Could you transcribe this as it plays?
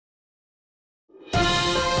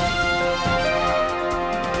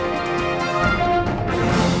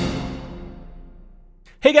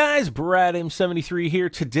Hey guys, Brad M73 here.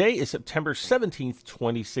 Today is September 17th,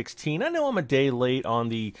 2016. I know I'm a day late on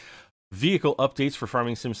the vehicle updates for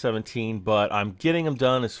Farming Sim 17, but I'm getting them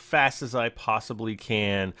done as fast as I possibly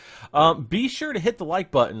can. Be sure to hit the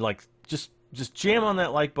like button, just jam on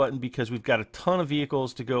that like button because we've got a ton of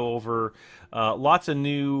vehicles to go over, lots of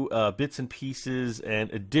new bits and pieces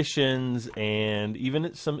and additions, and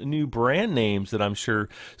even some new brand names that I'm sure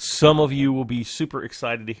some of you will be super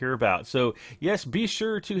excited to hear about. So yes, be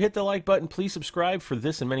sure to hit the like button. Please subscribe for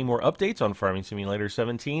this and many more updates on Farming Simulator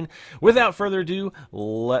 17. Without further ado,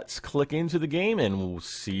 let's click into the game and we'll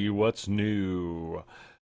see what's new.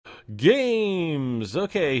 Games.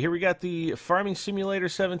 Okay, here we got the Farming Simulator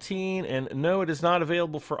 17, and no, it is not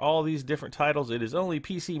available for all these different titles. It is only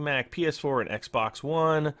PC, Mac, PS4, and Xbox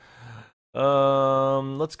One.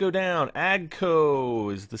 Let's go down.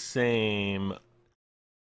 Agco is the same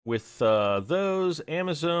with those.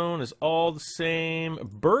 Amazon is all the same.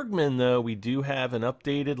 Bergman, though, we do have an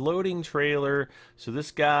updated loading trailer. So this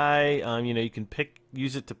guy, you can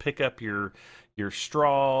use it to pick up your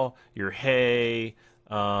straw, your hay.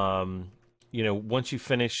 Once you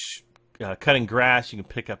finish cutting grass, you can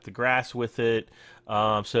pick up the grass with it.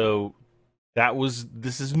 So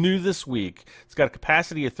this is new this week. It's got a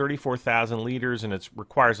capacity of 34,000 liters and it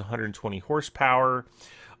requires 120 horsepower.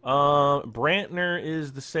 Brantner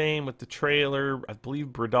is the same with the trailer. I believe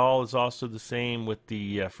Bradal is also the same with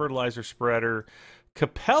the fertilizer spreader.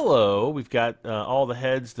 Capello, we've got all the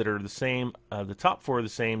heads that are the same. The top four are the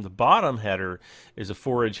same. The bottom header is a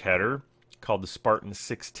forage header called the Spartan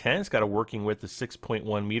 610. It's got a working width of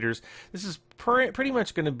 6.1 meters. This is pretty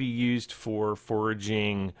much going to be used for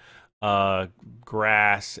foraging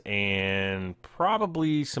grass and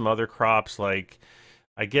probably some other crops, like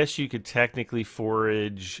I guess you could technically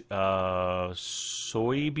forage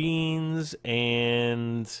soybeans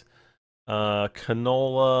and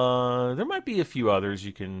canola. There might be a few others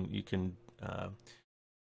you can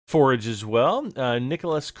forage as well.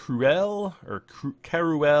 Nicolas Cruel, or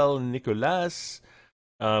Caruel Nicolas.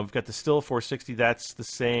 We've got the Still 460, that's the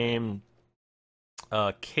same.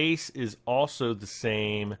 Case is also the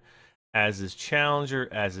same, as is Challenger,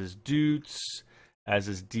 as is Dutes, as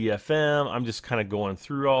is DFM. I'm just kind of going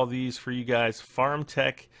through all these for you guys. Farm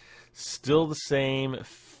Tech, still the same.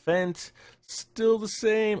 Fent, still the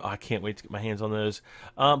same. Oh, I can't wait to get my hands on those.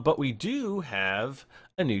 But we do have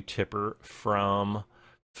a new tipper from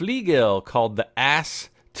Fliegel called the ASS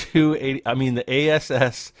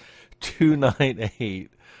 298.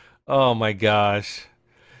 Oh my gosh.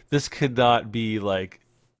 This could not be like,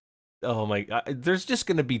 oh my god. There's just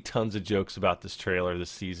going to be tons of jokes about this trailer this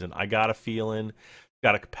season. I got a feeling.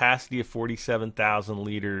 Got a capacity of 47,000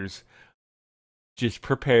 liters. Just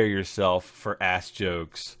prepare yourself for ass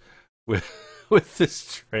jokes with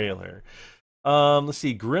this trailer. Let's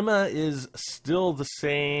see. Grima is still the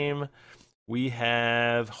same. We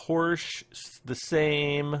have Horsch, the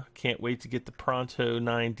same. Can't wait to get the Pronto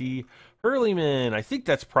 9D. Hurleyman, I think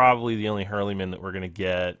that's probably the only Hurleyman that we're going to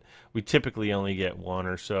get. We typically only get one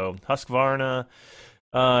or so. Husqvarna,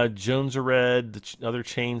 Jonesared, the other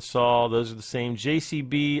chainsaw, those are the same.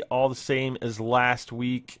 JCB, all the same as last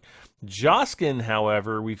week. Joskin,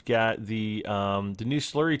 however, we've got the new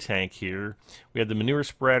slurry tank here. We have the manure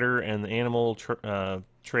spreader and the animal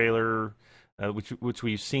trailer, which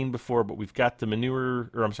we've seen before, but we've got the the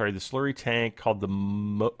slurry tank called the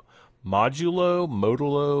Modulo,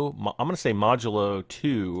 I'm going to say Modulo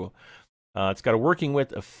 2. It's got a working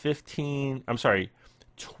width of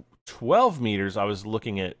 12 meters. I was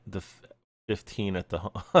looking at the 15 at the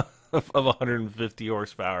of 150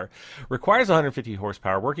 horsepower. Requires 150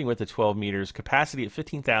 horsepower, working width of 12 meters, capacity at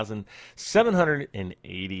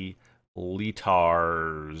 15,780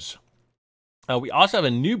 liters. We also have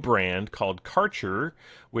a new brand called Karcher,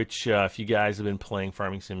 which if you guys have been playing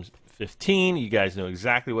Farming Sim 15, you guys know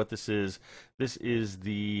exactly what this is. This is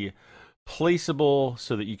the placeable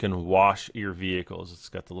so that you can wash your vehicles. It's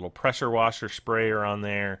got the little pressure washer sprayer on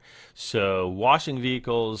there. So washing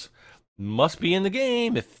vehicles must be in the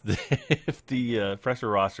game if the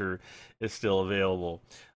pressure washer is still available.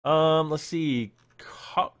 Let's see.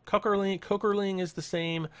 Kokerling is the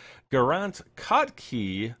same. Garant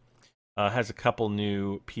Kottke has a couple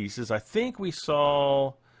new pieces. I think we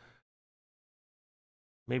saw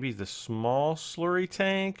maybe the small slurry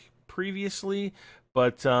tank previously,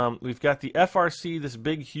 but we've got the FRC, this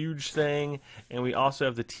big, huge thing, and we also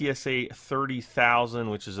have the TSA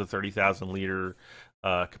 30,000, which is a 30,000 liter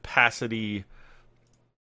capacity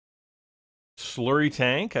slurry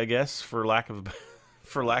tank, I guess, for lack of a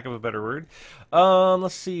better word.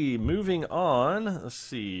 Let's see. Moving on. Let's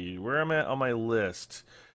see where I'm at on my list.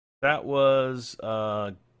 That was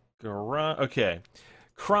okay.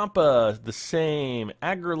 Krampa, the same.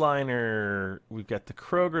 Agroliner, we've got the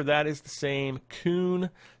Kroger, that is the same.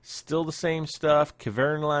 Kuhn, still the same stuff.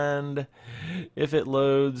 Kverneland, if it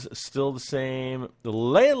loads, still the same. The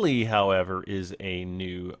Lely, however, is a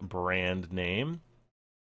new brand name.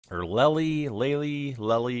 Or Lely,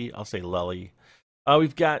 I'll say Lely.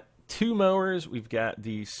 We've got two mowers. We've got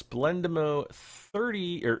the Splendimo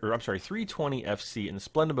 320 FC and the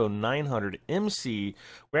Splendimo 900 MC.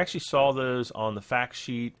 We actually saw those on the fact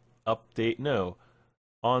sheet update. No,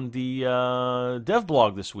 on the dev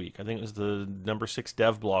blog this week. I think it was the number 6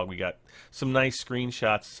 dev blog. We got some nice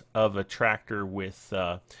screenshots of a tractor with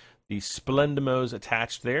the Splendimos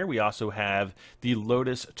attached there. We also have the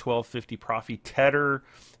Lotus 1250 Profi Tedder.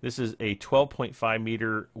 This is a 12.5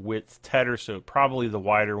 meter width tedder, so probably the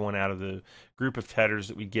wider one out of the group of tedders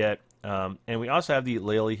that we get. And we also have the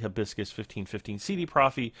Lely Hibiscus 1515 CD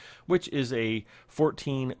Profi, which is a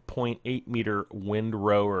 14.8 meter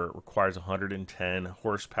windrower. It requires 110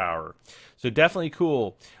 horsepower. So definitely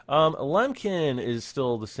cool. Lemkin is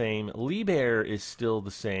still the same. Liebherr is still the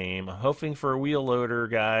same. Hoping for a wheel loader,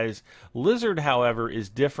 guys. Lizard, however, is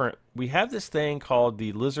different. We have this thing called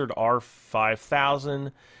the Lizard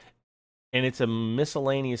R5000, and it's a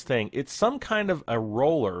miscellaneous thing. It's some kind of a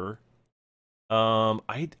roller.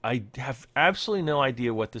 I have absolutely no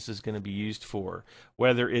idea what this is going to be used for.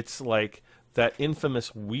 Whether it's like that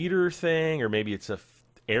infamous weeder thing, or maybe it's a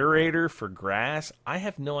aerator for grass. I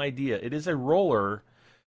have no idea. It is a roller.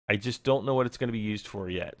 I just don't know what it's going to be used for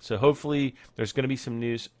yet. So hopefully there's going to be some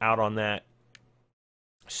news out on that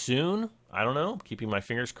soon. I don't know. Keeping my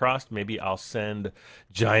fingers crossed. Maybe I'll send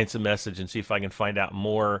Giants a message and see if I can find out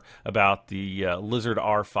more about the Lizard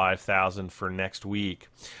R5000 for next week.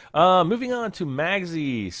 Moving on to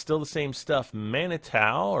Magsy. Still the same stuff.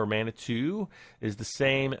 Manitou is the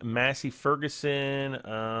same. Massey Ferguson.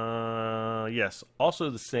 Yes, also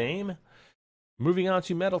the same. Moving on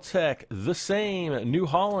to Metal Tech. The same. New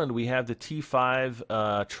Holland. We have the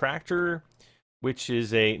T5 tractor, which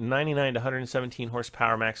is a 99 to 117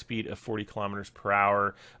 horsepower, max speed of 40 kilometers per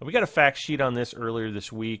hour. We got a fact sheet on this earlier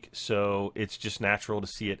this week, so it's just natural to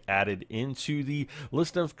see it added into the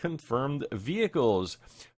list of confirmed vehicles.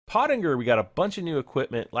 Pottinger, we got a bunch of new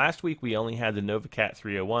equipment. Last week we only had the NovaCat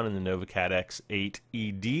 301 and the NovaCat X8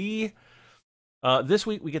 ED. This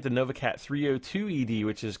week we get the NovaCat 302 ED,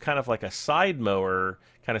 which is kind of like a side mower.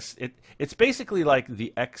 It's basically like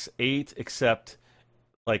the X8, except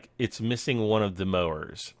like it's missing one of the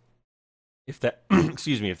mowers. If that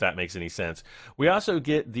excuse me, if that makes any sense. We also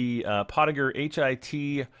get the Pottinger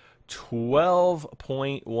HIT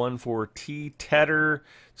 12.14T tedder.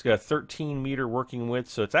 It's got a 13 meter working width,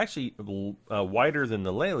 so it's actually wider than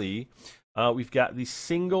the Lely. We've got the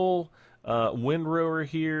single windrower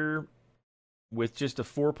here with just a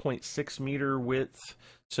 4.6 meter width.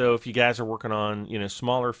 So if you guys are working on,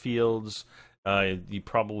 smaller fields, you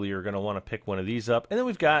probably are going to want to pick one of these up. And then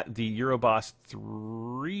we've got the Euroboss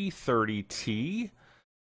 330T,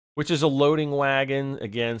 which is a loading wagon.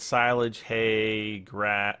 Again, silage, hay,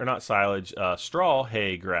 grass, or not silage, straw,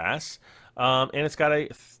 hay, grass. And it's got a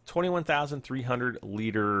 21,300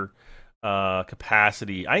 liter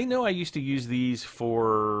capacity. I know I used to use these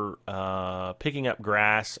for picking up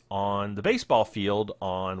grass on the baseball field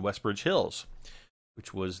on Westbridge Hills,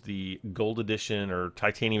 which was the Gold Edition or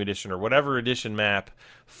Titanium Edition or whatever edition map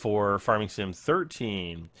for Farming Sim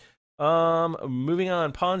 13. Moving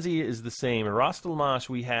on, Ponzi is the same. In Rostelmash,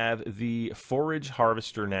 we have the Forage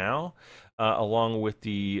Harvester now, along with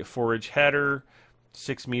the Forage Header,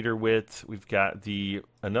 6 meter width. We've got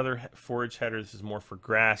another Forage Header. This is more for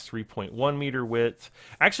grass, 3.1 meter width.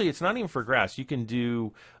 Actually, it's not even for grass. You can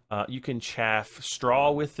do, you can chaff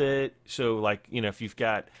straw with it. So, like, if you've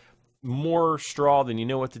got more straw than you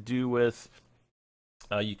know what to do with,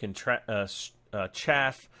 you can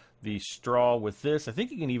chaff the straw with this. I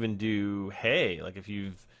think you can even do hay, like if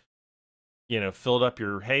you've filled up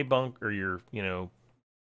your hay bunk or your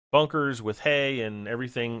bunkers with hay and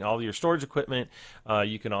everything, all your storage equipment,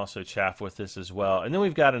 you can also chaff with this as well. And then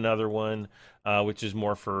we've got another one which is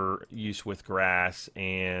more for use with grass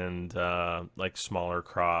and like smaller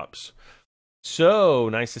crops. So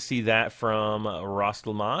nice to see that from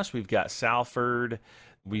Rostelmash. We've got Salford.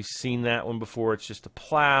 We've seen that one before. It's just a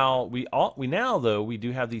plow. We now though we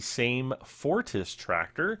do have the same Fortis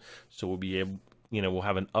tractor, so we'll be able, we'll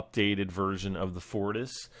have an updated version of the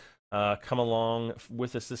Fortis come along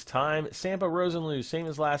with us this time. Sampa Rosenlu, same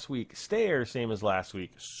as last week. Stair, same as last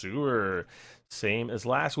week. Sewer, Same as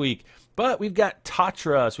last week. But we've got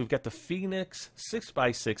Tatras. We've got the Phoenix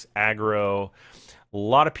 6x6 Aggro. A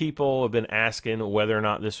lot of people have been asking whether or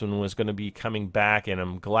not this one was going to be coming back, and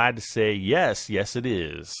I'm glad to say yes, it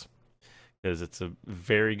is, because it's a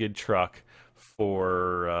very good truck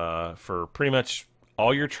for pretty much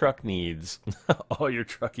all your truck needs, all your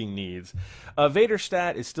trucking needs.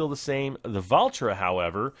 Vaderstat is still the same. The Valtra,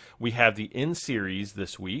 however, we have the N series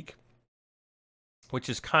this week, which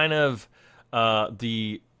is kind of I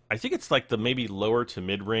think it's like the maybe lower to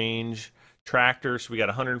mid-range tractor. So we got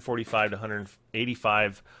 145 to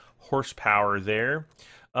 185 horsepower there.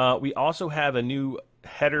 We also have a new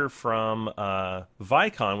header from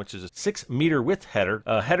Vicon, which is a 6-meter width header.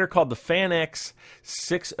 A header called the FanX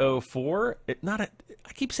 604. I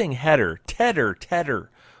keep saying header. Tedder.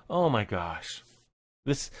 Oh my gosh.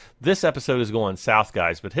 This episode is going south,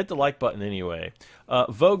 guys, but hit the like button anyway.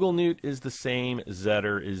 Vogelnut is the same.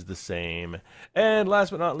 Zetter is the same. And last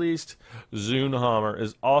but not least, Zunhammer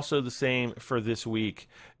is also the same for this week.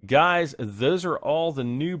 Guys, those are all the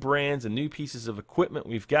new brands and new pieces of equipment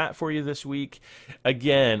we've got for you this week.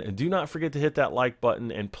 Again, do not forget to hit that like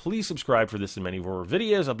button, and please subscribe for this and many more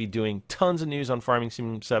videos. I'll be doing tons of news on Farming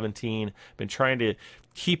Sim 17. Been trying to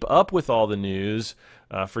keep up with all the news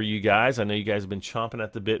for you guys. I know you guys have been chomping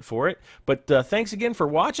at the bit for it. But thanks again for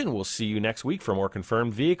watching. We'll see you next week for more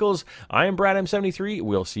confirmed vehicles. I am Brad M73.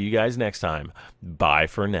 We'll see you guys next time. Bye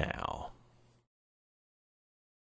for now.